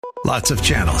Lots of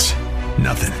channels,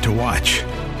 nothing to watch,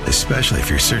 especially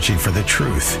if you're searching for the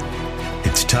truth.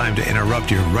 It's time to interrupt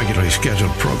your regularly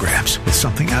scheduled programs with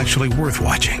something actually worth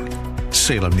watching.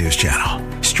 Salem News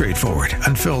Channel. Straightforward,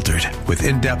 unfiltered, with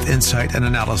in-depth insight and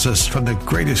analysis from the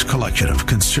greatest collection of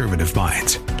conservative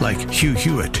minds like Hugh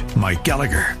Hewitt, Mike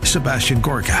Gallagher, Sebastian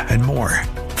Gorka, and more.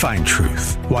 Find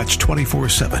truth. Watch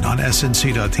 24/7 on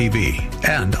snc.tv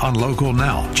and on Local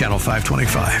Now, Channel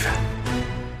 525.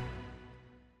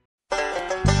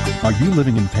 Are you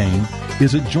living in pain?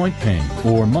 Is it joint pain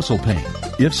or muscle pain?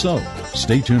 If so,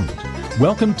 stay tuned.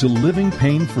 Welcome to Living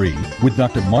Pain Free with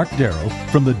Dr. Mark Darrow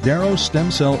from the Darrow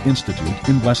Stem Cell Institute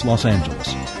in West Los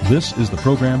Angeles. This is the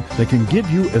program that can give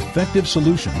you effective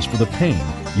solutions for the pain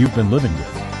you've been living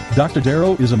with. Dr.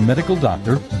 Darrow is a medical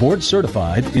doctor, board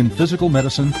certified in physical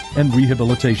medicine and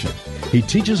rehabilitation. He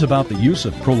teaches about the use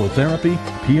of prolotherapy,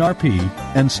 PRP,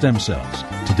 and stem cells.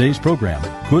 Today's program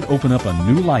could open up a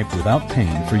new life without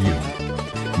pain for you.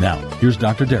 Now, here's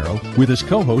Dr. Darrow with his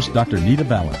co-host, Dr. Nita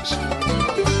Valens.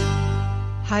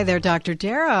 Hi there, Dr.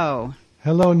 Darrow.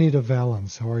 Hello, Nita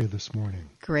Valens. How are you this morning?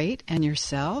 Great. And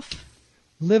yourself?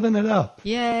 Living it up.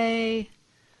 Yay.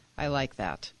 I like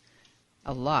that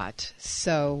a lot.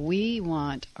 So we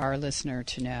want our listener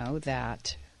to know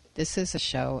that this is a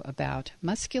show about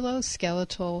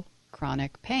musculoskeletal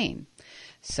chronic pain.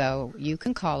 So you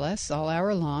can call us all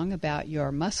hour long about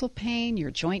your muscle pain,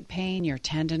 your joint pain, your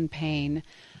tendon pain,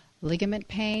 ligament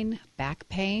pain, back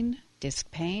pain, disc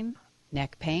pain,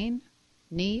 neck pain,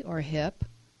 knee or hip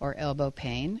or elbow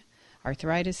pain,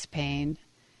 arthritis pain,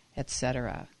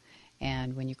 etc.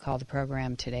 And when you call the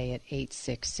program today at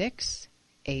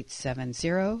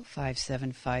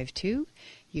 866-870-5752,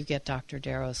 you get Dr.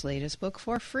 Darrow's latest book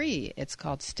for free. It's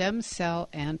called Stem Cell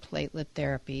and Platelet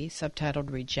Therapy, subtitled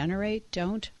Regenerate,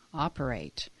 Don't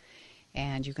Operate.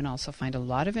 And you can also find a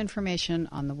lot of information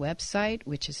on the website,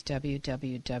 which is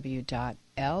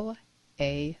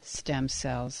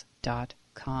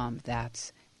www.lastemcells.com.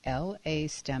 That's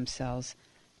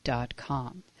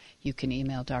lastemcells.com. You can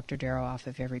email Dr. Darrow off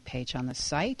of every page on the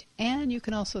site, and you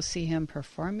can also see him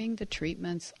performing the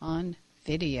treatments on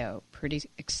video. Pretty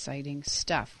exciting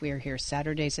stuff. We are here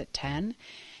Saturdays at 10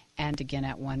 and again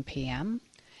at 1 p.m.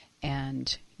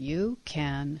 And you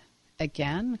can,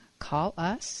 again, call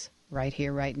us right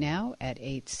here, right now at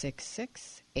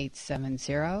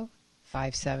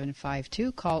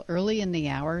 866-870-5752. Call early in the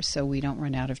hour so we don't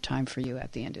run out of time for you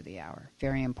at the end of the hour.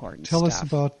 Very important Tell stuff. us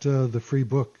about the free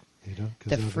book, Nita.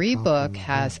 The free book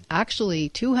has actually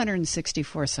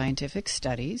 264 scientific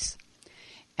studies,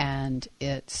 and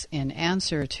it's in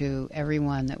answer to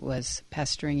everyone that was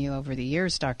pestering you over the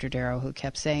years, Dr. Darrow, who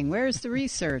kept saying, where's the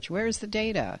research, where's the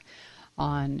data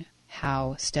on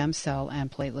how stem cell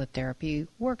and platelet therapy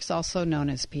works, also known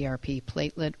as PRP,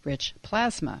 platelet-rich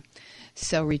plasma.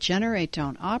 So regenerate,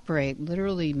 don't operate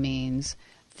literally means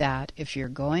that if you're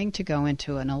going to go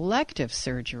into an elective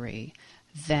surgery,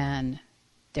 then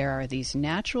there are these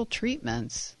natural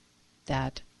treatments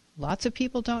that lots of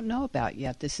people don't know about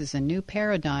yet. This is a new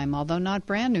paradigm, although not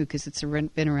brand new because it's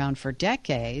been around for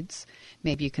decades.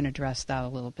 Maybe you can address that a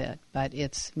little bit. But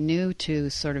it's new to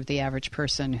sort of the average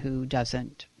person who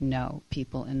doesn't know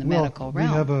people in the medical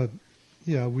realm.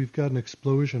 We've got an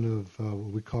explosion of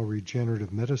what we call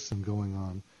regenerative medicine going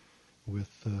on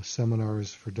with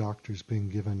seminars for doctors being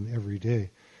given every day.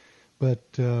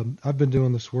 But I've been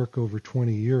doing this work over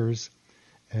 20 years,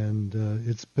 and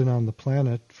it's been on the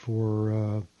planet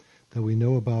for that we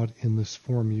know about in this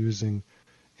form using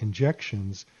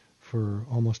injections for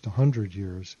almost 100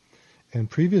 years. And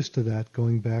previous to that,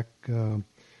 going back to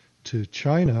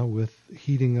China with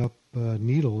heating up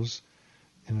needles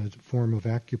in a form of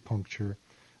acupuncture,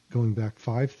 going back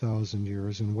 5,000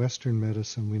 years. In Western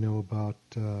medicine, we know about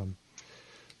the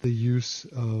use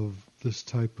of this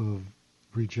type of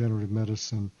regenerative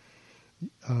medicine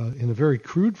in a very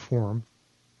crude form.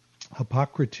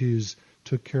 Hippocrates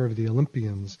took care of the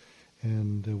Olympians,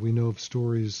 and we know of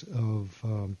stories of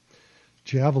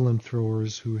javelin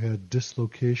throwers who had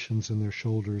dislocations in their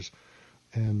shoulders,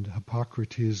 and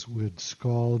Hippocrates would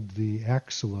scald the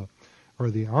axilla or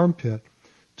the armpit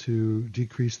to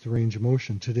decrease the range of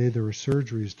motion. Today there are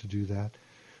surgeries to do that,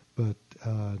 but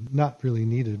not really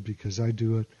needed because I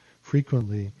do it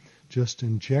frequently, just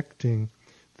injecting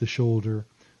the shoulder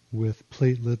with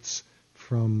platelets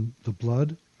from the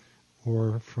blood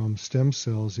or from stem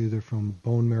cells, either from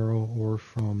bone marrow or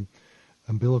from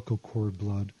umbilical cord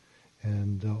blood.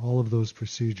 And all of those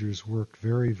procedures work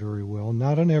very, very well.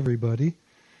 Not on everybody.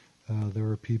 There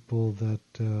are people that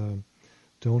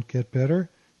don't get better,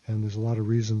 and there's a lot of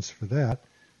reasons for that.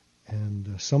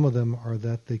 And some of them are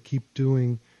that they keep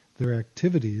doing their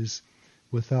activities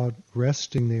without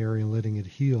resting the area and letting it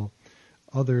heal.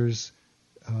 Others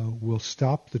will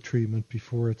stop the treatment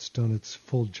before it's done its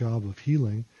full job of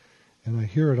healing. And I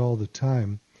hear it all the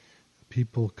time.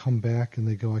 People come back and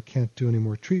they go, I can't do any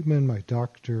more treatment. My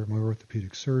doctor, my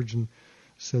orthopedic surgeon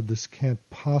said this can't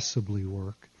possibly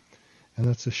work. And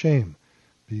that's a shame,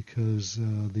 because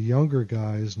the younger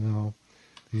guys now,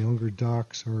 the younger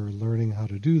docs are learning how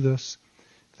to do this,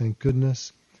 thank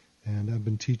goodness. And I've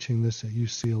been teaching this at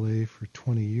UCLA for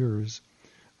 20 years,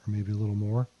 or maybe a little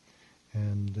more.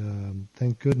 And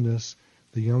thank goodness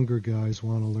the younger guys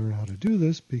want to learn how to do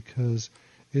this, because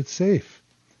it's safe.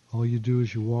 All you do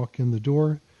is you walk in the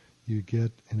door, you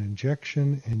get an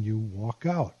injection, and you walk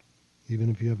out. Even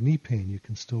if you have knee pain, you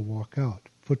can still walk out,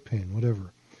 foot pain,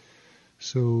 whatever.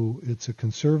 So it's a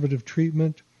conservative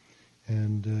treatment,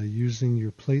 and using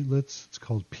your platelets, it's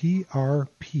called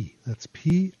PRP. That's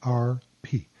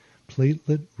PRP,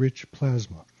 platelet-rich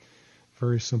plasma.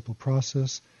 Very simple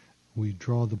process. We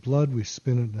draw the blood, we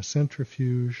spin it in a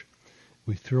centrifuge,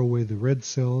 we throw away the red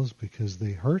cells because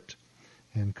they hurt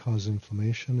and cause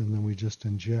inflammation, and then we just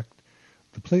inject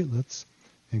the platelets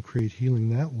and create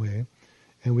healing that way.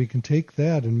 And we can take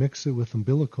that and mix it with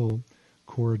umbilical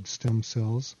cord stem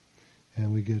cells,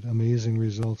 and we get amazing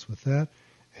results with that.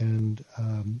 And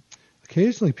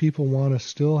occasionally people want to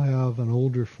still have an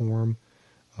older form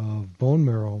of bone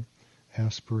marrow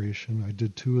aspiration. I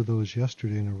did 2 of those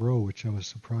yesterday in a row, which I was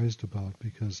surprised about,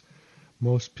 because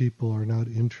most people are not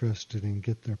interested in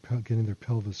getting their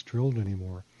pelvis drilled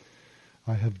anymore.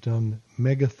 I have done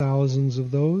mega thousands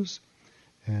of those,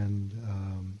 and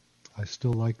I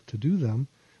still like to do them,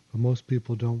 but most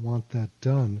people don't want that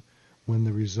done when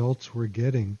the results we're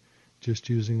getting just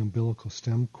using umbilical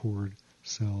stem cord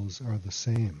cells are the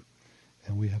same.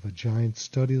 And we have a giant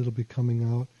study that'll be coming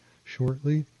out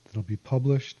shortly, that'll be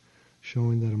published,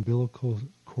 showing that umbilical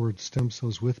cord stem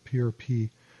cells with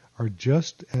PRP are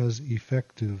just as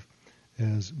effective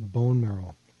as bone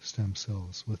marrow stem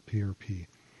cells with PRP.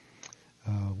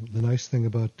 The nice thing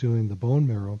about doing the bone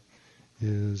marrow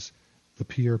is the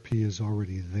PRP is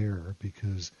already there,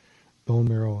 because bone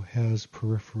marrow has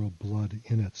peripheral blood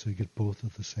in it, so you get both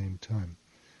at the same time.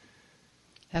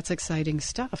 That's exciting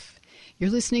stuff. You're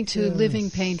listening to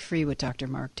Living Pain-Free with Dr.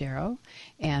 Mark Darrow,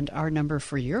 and our number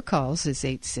for your calls is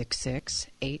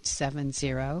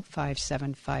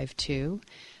 866-870-5752.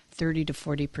 30 to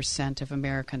 40% of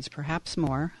Americans, perhaps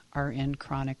more, are in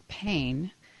chronic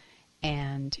pain.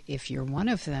 And if you're one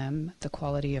of them, the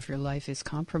quality of your life is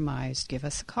compromised. Give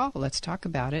us a call. Let's talk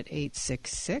about it.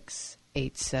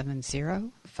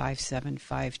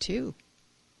 866-870-5752.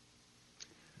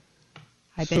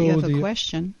 I bet you have a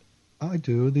question. I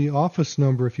do. The office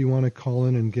number, if you want to call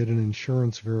in and get an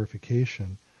insurance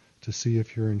verification to see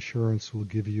if your insurance will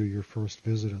give you your first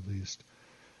visit at least,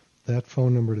 that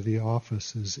phone number to the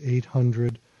office is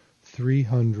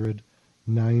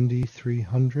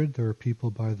 800-300-9300. There are people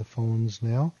by the phones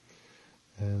now.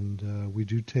 And we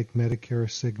do take Medicare,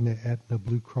 Cigna, Aetna,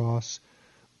 Blue Cross,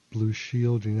 Blue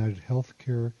Shield, United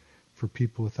Healthcare. For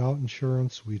people without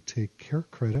insurance, we take Care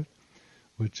Credit,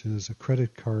 which is a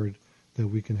credit card that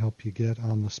we can help you get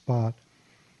on the spot.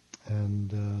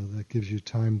 And that gives you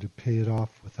time to pay it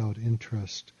off without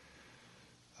interest.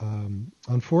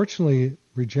 Unfortunately,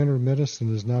 regenerative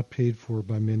medicine is not paid for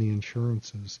by many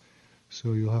insurances,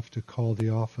 so you'll have to call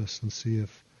the office and see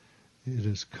if it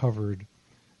is covered,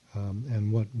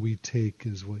 and what we take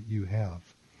is what you have.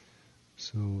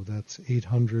 So that's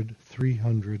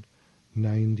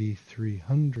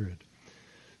 800-300-9300.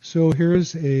 So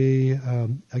here's I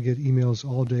get emails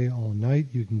all day, all night.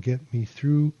 You can get me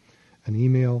through an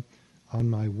email on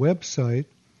my website,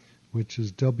 which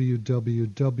is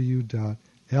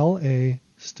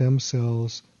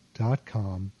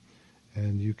www.lastemcells.com,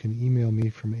 and you can email me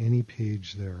from any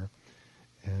page there.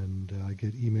 And I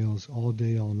get emails all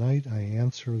day, all night. I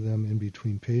answer them in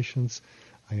between patients.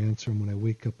 I answer them when I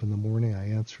wake up in the morning.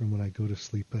 I answer them when I go to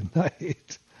sleep at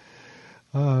night.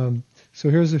 So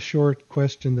here's a short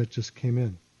question that just came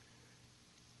in.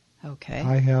 Okay.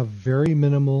 I have very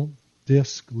minimal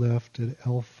disc left at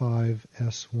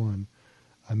L5-S1.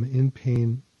 I'm in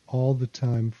pain all the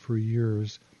time for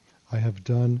years. I have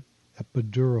done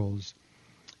epidurals.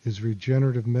 Is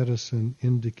regenerative medicine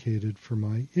indicated for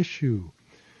my issue?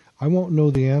 I won't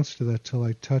know the answer to that till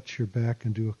I touch your back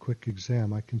and do a quick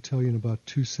exam. I can tell you in about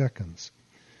 2 seconds.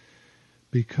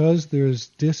 Because there's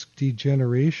disc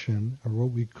degeneration, or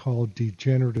what we call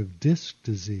degenerative disc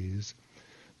disease,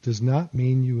 does not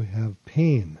mean you have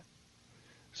pain.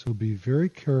 So be very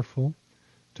careful.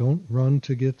 Don't run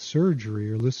to get surgery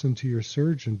or listen to your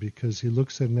surgeon because he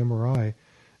looks at an MRI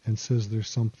and says there's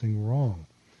something wrong.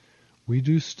 We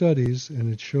do studies,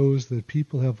 and it shows that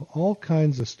people have all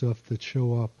kinds of stuff that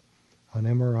show up on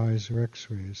MRIs or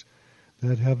X-rays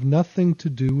that have nothing to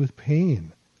do with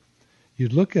pain.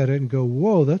 You'd look at it and go,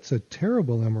 whoa, that's a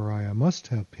terrible MRI. I must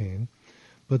have pain.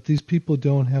 But these people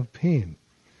don't have pain.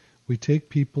 We take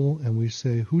people and we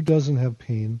say, who doesn't have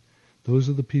pain? Those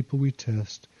are the people we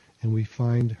test, and we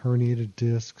find herniated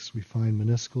discs, we find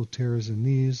meniscal tears in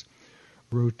knees,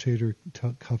 rotator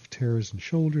cuff tears in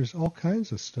shoulders, all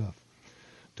kinds of stuff.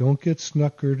 Don't get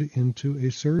snuckered into a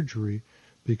surgery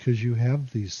because you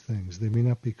have these things. They may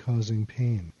not be causing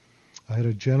pain. I had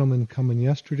a gentleman come in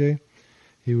yesterday.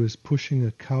 He was pushing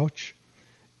a couch,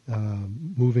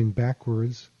 moving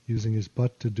backwards, using his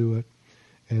butt to do it,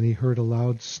 and he heard a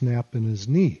loud snap in his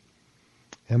knee.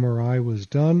 MRI was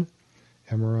done.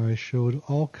 MRI showed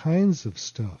all kinds of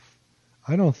stuff.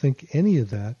 I don't think any of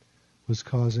that was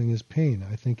causing his pain.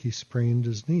 I think he sprained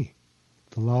his knee.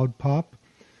 The loud pop,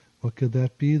 what could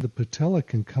that be? The patella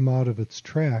can come out of its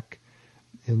track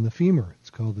in the femur. It's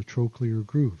called the trochlear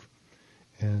groove.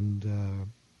 And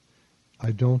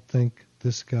I don't think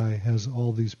this guy has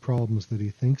all these problems that he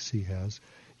thinks he has.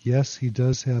 Yes, he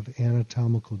does have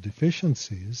anatomical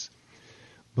deficiencies,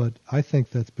 but I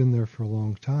think that's been there for a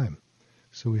long time.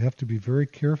 So we have to be very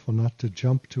careful not to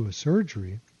jump to a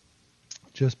surgery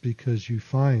just because you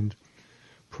find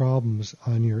problems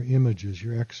on your images,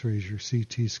 your X-rays, your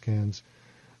CT scans,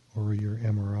 or your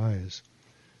MRIs.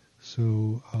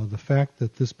 So the fact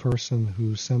that this person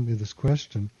who sent me this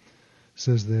question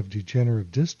says they have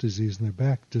degenerative disc disease in their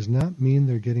back does not mean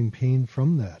they're getting pain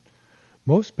from that.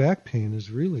 Most back pain is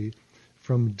really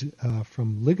from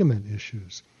ligament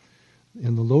issues.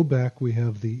 In the low back, we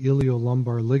have the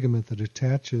iliolumbar ligament that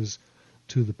attaches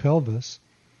to the pelvis.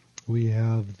 We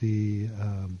have the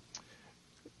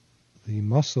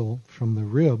muscle from the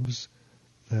ribs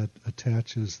that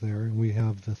attaches there, and we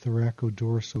have the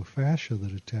thoracodorsofascia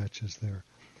that attaches there.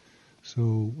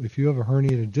 So if you have a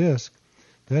herniated disc,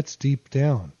 that's deep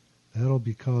down. That'll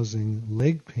be causing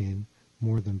leg pain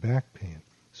more than back pain.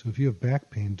 So if you have back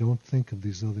pain, don't think of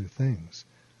these other things.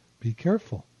 Be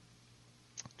careful.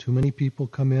 Too many people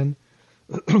come in,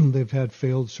 they've had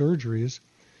failed surgeries,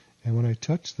 and when I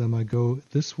touch them, I go,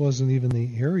 this wasn't even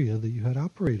the area that you had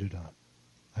operated on.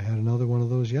 I had another one of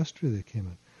those yesterday that came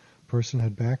in. Person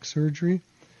had back surgery,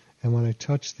 and when I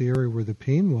touched the area where the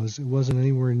pain was, it wasn't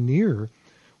anywhere near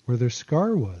where their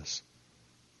scar was.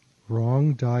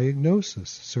 Wrong diagnosis.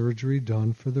 Surgery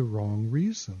done for the wrong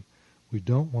reason. We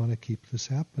don't want to keep this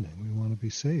happening. We want to be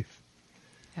safe.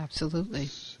 Absolutely.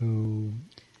 So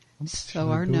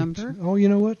our number? Oh, you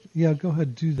know what? Yeah, go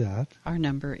ahead, do that. Our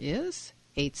number is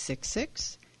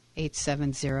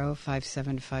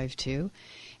 866-870-5752.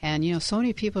 And, you know, so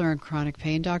many people are in chronic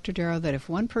pain, Dr. Darrow, that if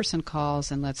one person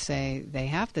calls and let's say they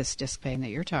have this disc pain that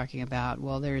you're talking about,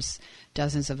 well, there's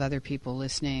dozens of other people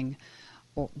listening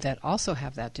that also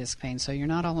have that disc pain. So you're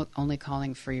not only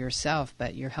calling for yourself,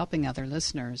 but you're helping other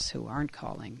listeners who aren't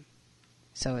calling.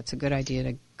 So it's a good idea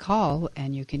to call,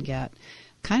 and you can get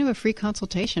kind of a free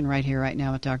consultation right here, right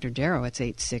now with Dr. Darrow. It's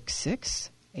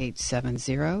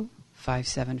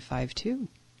 866-870-5752.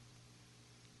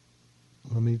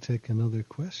 Let me take another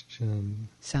question.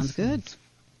 Sounds good. Let's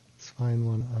find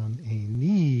one on a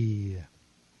knee.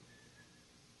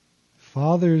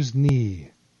 Father's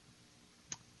knee.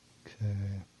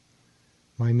 Okay.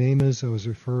 My name is, I was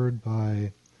referred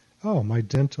by, my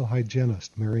dental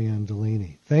hygienist, Marianne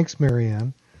Delaney. Thanks,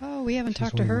 Marianne. Oh, we haven't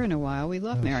talked to her in a while. We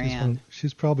love Marianne.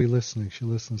 She's probably listening. She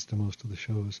listens to most of the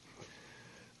shows.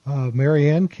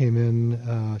 Marianne came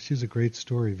in. She's a great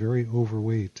story, very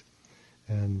overweight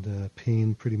and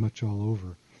pain pretty much all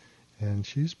over. And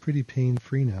she's pretty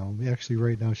pain-free now. Actually,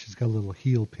 right now she's got a little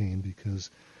heel pain because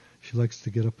she likes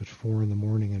to get up at 4 in the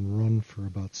morning and run for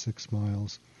about 6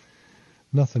 miles.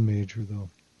 Nothing major, though.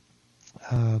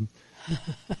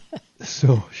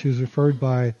 So this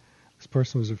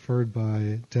person was referred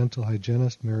by dental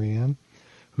hygienist Marianne,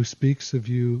 who speaks of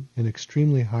you in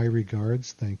extremely high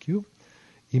regards. Thank you.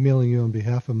 Emailing you on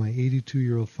behalf of my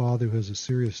 82-year-old father who has a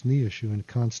serious knee issue and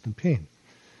constant pain.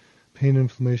 Pain and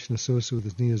inflammation associated with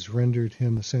his knee has rendered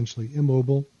him essentially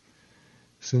immobile.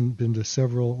 He's been to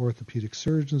several orthopedic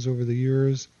surgeons over the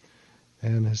years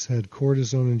and has had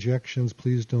cortisone injections.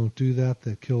 Please don't do that.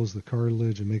 That kills the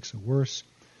cartilage and makes it worse.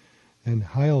 And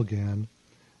Hyalgan,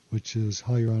 which is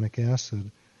hyaluronic acid,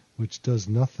 which does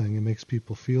nothing. It makes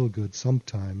people feel good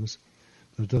sometimes,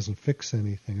 but it doesn't fix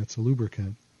anything. It's a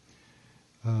lubricant.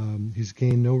 He's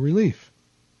gained no relief.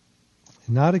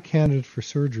 Not a candidate for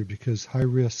surgery because high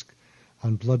risk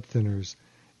on blood thinners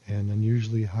and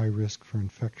unusually high risk for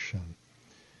infection.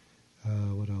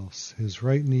 What else? His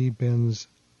right knee bends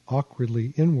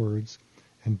awkwardly inwards,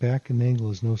 and back and ankle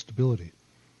has no stability.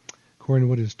 According to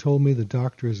what he has told me, the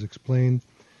doctor has explained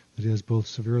that he has both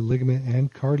severe ligament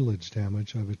and cartilage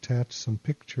damage. I've attached some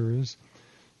pictures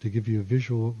to give you a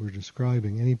visual of what we're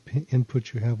describing. Any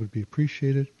input you have would be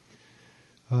appreciated.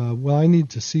 Well, I need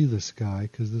to see this guy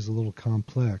because this is a little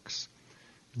complex.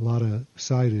 A lot of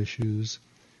side issues.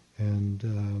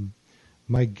 And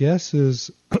my guess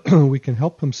is we can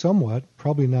help him somewhat,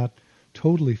 probably not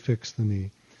totally fix the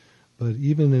knee, but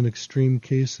even in extreme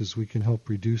cases we can help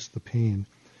reduce the pain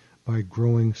by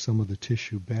growing some of the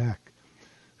tissue back.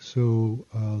 So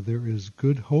there is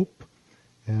good hope,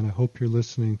 and I hope you're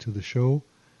listening to the show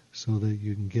so that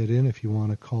you can get in if you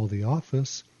want to call the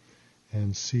office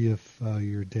and see if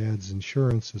your dad's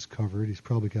insurance is covered. He's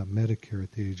probably got Medicare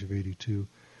at the age of 82,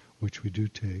 which we do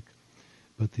take.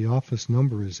 But the office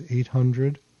number is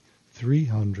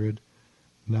 800-300-9300.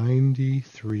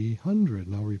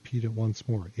 And I'll repeat it once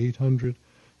more,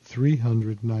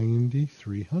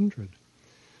 800-300-9300.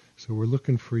 So we're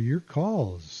looking for your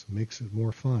calls. Makes it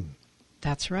more fun.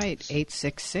 That's right,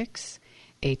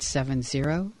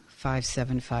 866-870-5752,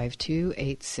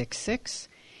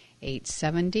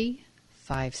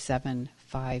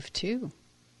 870-5752.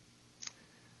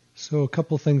 So a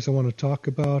couple things I want to talk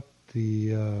about.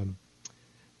 The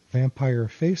vampire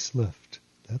facelift.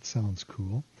 That sounds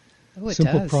cool. Oh, it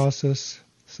Simple does. process,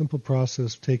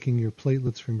 taking your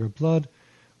platelets from your blood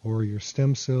or your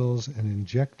stem cells and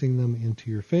injecting them into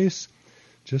your face,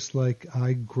 just like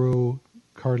I grow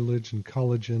cartilage and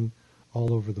collagen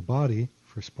all over the body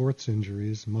for sports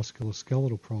injuries,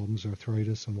 musculoskeletal problems,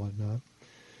 arthritis, and whatnot.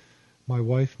 My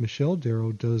wife, Michelle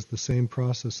Darrow, does the same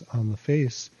process on the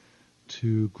face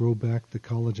to grow back the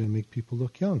collagen and make people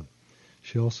look young.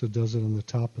 She also does it on the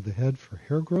top of the head for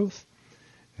hair growth,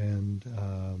 and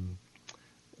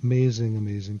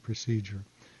amazing procedure.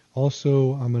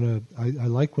 Also, I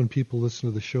like when people listen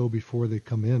to the show before they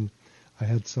come in. I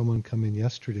had someone come in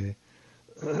yesterday,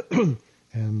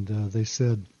 and they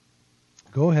said,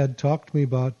 go ahead, talk to me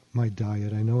about my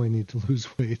diet. I know I need to lose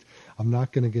weight. I'm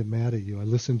not going to get mad at you. I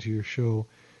listened to your show,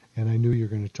 and I knew you were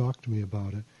going to talk to me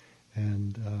about it.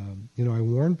 And, I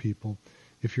warn people,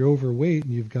 if you're overweight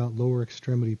and you've got lower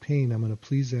extremity pain, I'm going to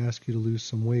please ask you to lose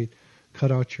some weight.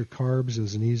 Cut out your carbs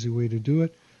is an easy way to do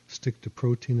it. Stick to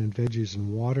protein and veggies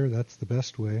and water. That's the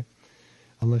best way.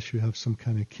 Unless you have some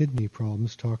kind of kidney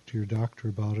problems, talk to your doctor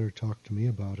about it or talk to me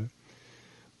about it.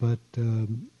 But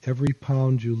every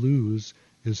pound you lose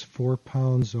is 4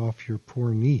 pounds off your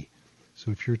poor knee.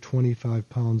 So if you're 25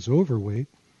 pounds overweight,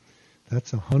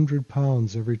 that's 100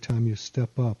 pounds every time you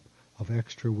step up of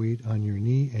extra weight on your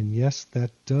knee. And yes,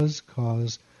 that does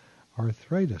cause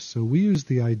arthritis. So we use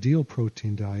the Ideal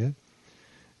Protein diet,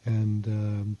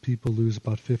 and people lose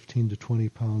about 15 to 20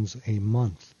 pounds a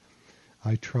month.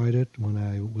 I tried it when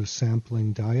I was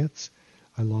sampling diets.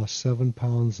 I lost 7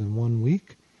 pounds in 1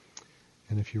 week.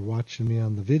 And if you're watching me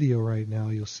on the video right now,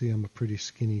 you'll see I'm a pretty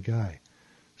skinny guy.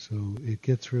 So it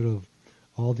gets rid of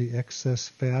all the excess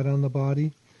fat on the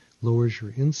body, lowers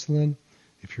your insulin.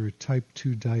 If you're a type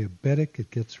 2 diabetic,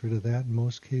 it gets rid of that in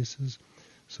most cases.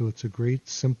 So it's a great,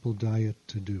 simple diet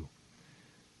to do.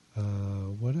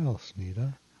 What else,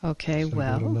 Nita? Okay, So I got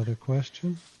well, another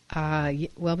question?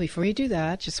 before you do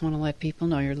that, just want to let people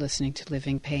know you're listening to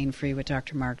Living Pain Free with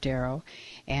Dr. Mark Darrow,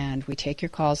 and we take your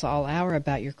calls all hour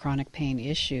about your chronic pain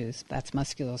issues. That's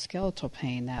musculoskeletal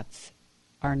pain.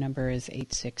 Our number is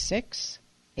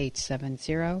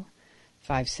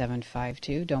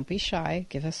 866-870-5752. Don't be shy.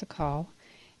 Give us a call,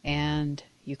 and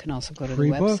you can also go to the Free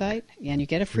book. website, and you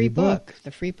get a free book. The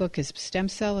free book is Stem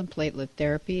Cell and Platelet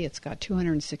Therapy. It's got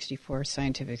 264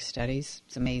 scientific studies.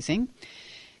 It's amazing.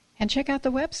 And check out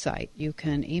the website. You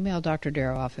can email Dr.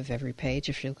 Darrow off of every page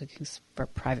if you're looking for a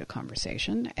private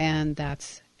conversation, and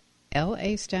that's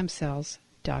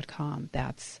lastemcells.com.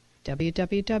 That's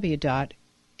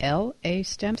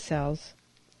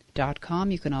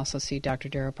www.lastemcells.com. You can also see Dr.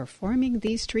 Darrow performing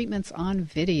these treatments on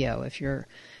video. If you're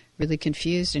really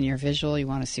confused and you're visual, you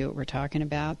want to see what we're talking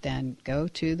about, then go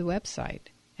to the website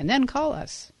and then call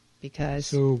us,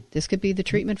 because this could be the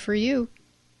treatment for you.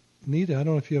 Nita, I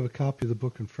don't know if you have a copy of the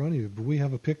book in front of you, but we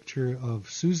have a picture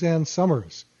of Suzanne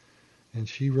Summers, and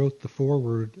she wrote the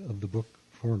foreword of the book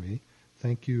for me.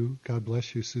 Thank you. God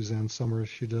bless you, Suzanne Summers.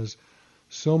 She does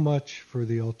so much for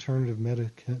the alternative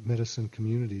medicine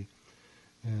community,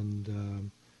 and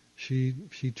she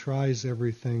tries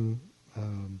everything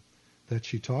that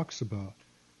she talks about.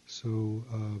 So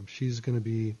she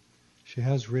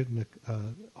has written a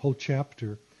whole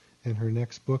chapter in her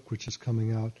next book, which is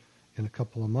coming out in a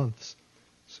couple of months.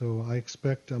 So I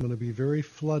expect I'm going to be very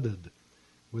flooded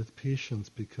with patients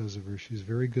because of her. She's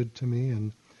very good to me,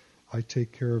 and I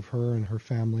take care of her and her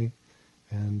family.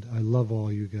 And I love all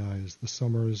you guys. The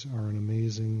Summers are an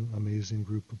amazing, amazing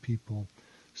group of people.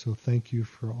 So thank you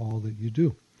for all that you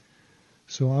do.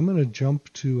 So I'm going to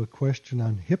jump to a question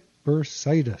on hip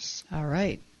bursitis. All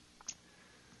right.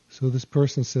 So this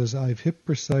person says, I have hip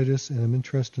bursitis and I'm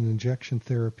interested in injection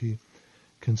therapy.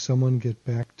 Can someone get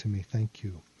back to me? Thank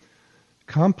you.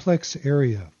 Complex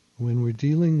area. When we're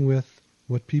dealing with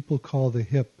what people call the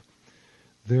hip,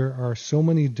 there are so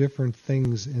many different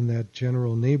things in that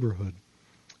general neighborhood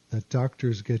that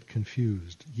doctors get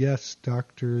confused. Yes,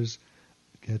 doctors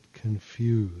get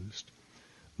confused.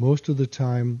 Most of the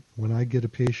time when I get a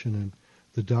patient in,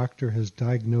 the doctor has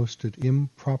diagnosed it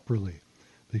improperly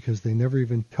because they never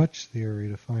even touch the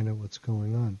area to find out what's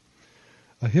going on.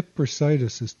 A hip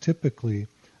bursitis is typically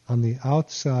on the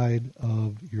outside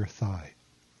of your thigh.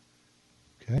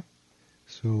 Okay?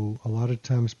 So a lot of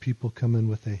times people come in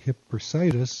with a hip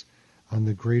bursitis on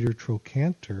the greater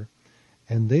trochanter,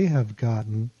 and they have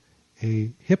gotten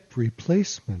a hip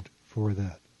replacement for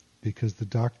that because the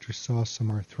doctor saw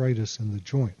some arthritis in the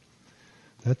joint.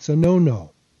 That's a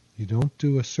no-no. You don't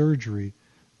do a surgery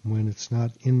when it's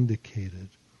not indicated.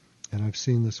 And I've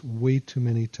seen this way too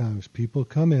many times. People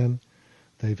come in,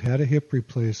 they've had a hip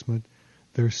replacement,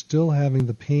 they're still having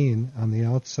the pain on the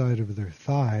outside of their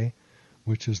thigh,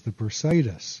 which is the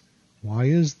bursitis. Why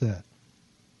is that?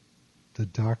 The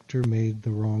doctor made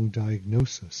the wrong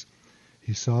diagnosis.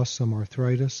 He saw some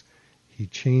arthritis. He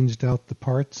changed out the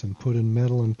parts and put in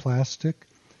metal and plastic.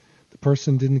 The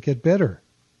person didn't get better.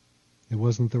 It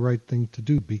wasn't the right thing to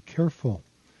do. Be careful.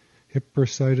 Hip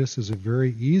bursitis is a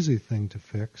very easy thing to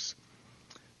fix.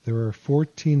 There are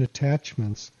 14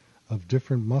 attachments of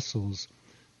different muscles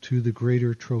to the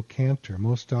greater trochanter.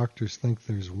 Most doctors think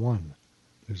there's one.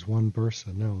 There's one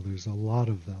bursa. No, there's a lot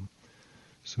of them.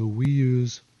 So we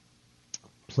use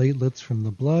platelets from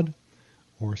the blood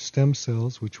or stem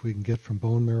cells, which we can get from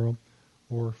bone marrow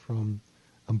or from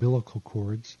umbilical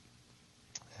cords.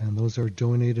 And those are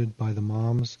donated by the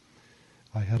moms.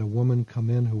 I had a woman come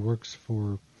in who works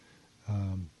for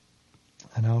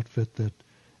an outfit that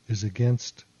is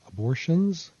against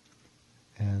abortions.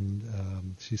 And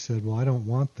she said, well, I don't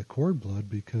want the cord blood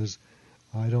because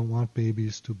I don't want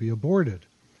babies to be aborted.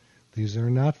 These are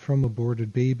not from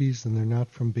aborted babies, and they're not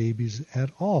from babies at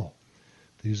all.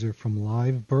 These are from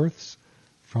live births,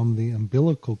 from the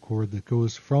umbilical cord that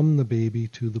goes from the baby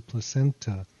to the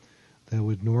placenta that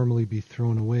would normally be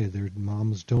thrown away. Their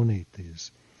moms donate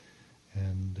these.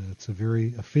 And it's a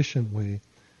very efficient way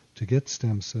to get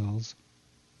stem cells,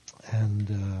 and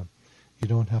you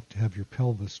don't have to have your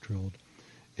pelvis drilled.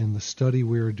 In the study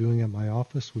we are doing at my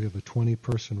office, we have a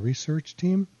 20-person research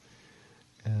team,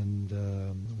 and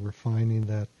we're finding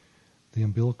that the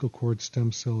umbilical cord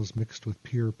stem cells mixed with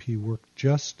PRP work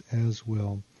just as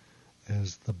well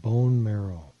as the bone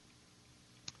marrow.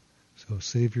 So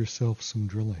save yourself some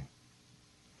drilling.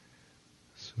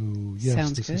 So yes,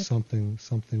 Sounds this good. is something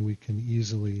we can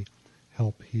easily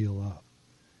help heal up.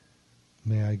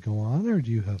 May I go on, or do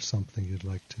you have something you'd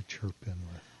like to chirp in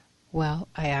with? Well,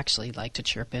 I actually like to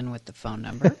chirp in with the phone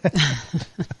number.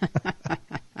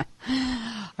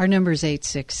 Our number is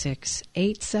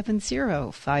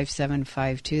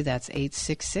 866-870-5752. That's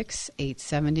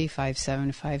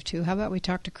 866-870-5752. How about we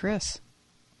talk to Chris?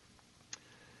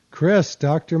 Chris,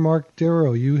 Dr. Mark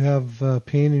Darrow, you have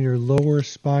pain in your lower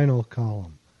spinal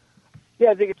column.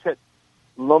 Yeah, I think it's at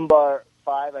lumbar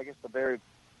 5, I guess the very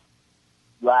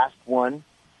last one.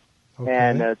 Okay.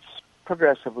 And it's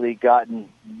progressively gotten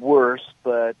worse,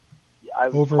 but I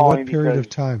was Over calling what period because,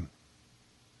 of time?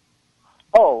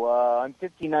 I'm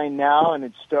 59 now, and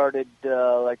it started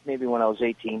like maybe when I was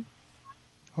 18.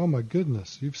 Oh my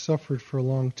goodness, you've suffered for a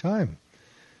long time.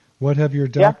 What have your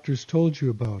doctors told you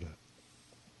about it?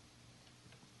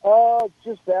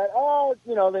 Just that.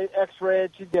 They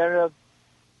x-rayed degenerative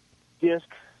disc.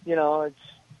 It's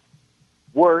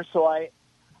worse. So I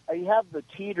have the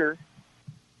teeter,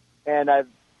 and I've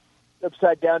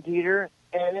upside down teeter,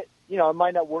 and it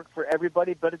might not work for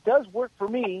everybody, but it does work for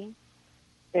me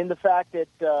in the fact that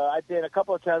I've been a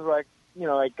couple of times where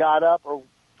I got up or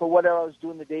for whatever I was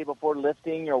doing the day before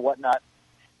lifting or whatnot,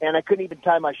 and I couldn't even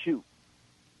tie my shoe.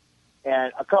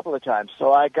 And a couple of times.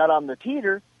 So I got on the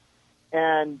teeter,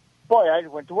 and boy, I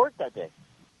went to work that day.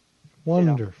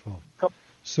 Wonderful.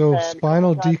 So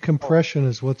spinal decompression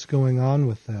is what's going on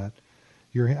with that.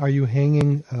 Are you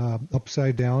hanging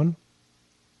upside down?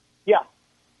 Yeah.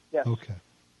 Yes. Okay.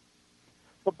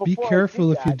 But Be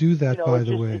careful if you do that, by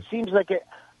the way. It seems like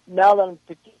now that I'm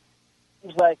thinking, it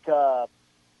seems like,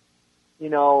 you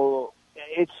know,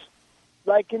 it's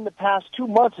like in the past 2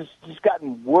 months, it's just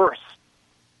gotten worse.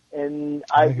 And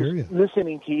I was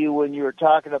listening to you when you were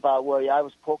talking about, well, I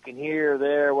was poking here,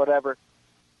 there, whatever.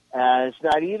 And it's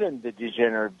not even the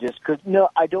degenerative disc. Because, no,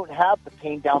 I don't have the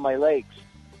pain down my legs.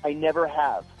 I never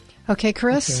have. Okay,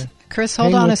 Chris. Okay. Chris,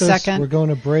 hold on a second. We're going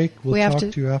to break. We'll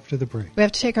talk to you after the break. We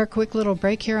have to take our quick little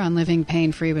break here on Living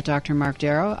Pain-Free with Dr. Mark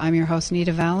Darrow. I'm your host,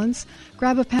 Nita Valens.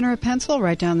 Grab a pen or a pencil,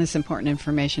 write down this important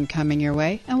information coming your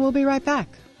way, and we'll be right back.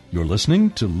 You're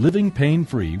listening to Living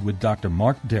Pain-Free with Dr.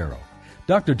 Mark Darrow.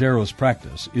 Dr. Darrow's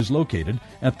practice is located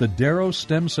at the Darrow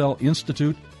Stem Cell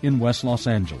Institute in West Los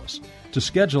Angeles. To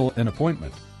schedule an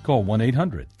appointment, call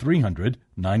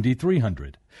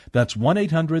 1-800-300-9300. That's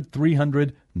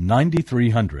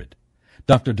 1-800-300-9300.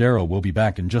 Dr. Darrow will be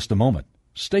back in just a moment.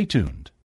 Stay tuned.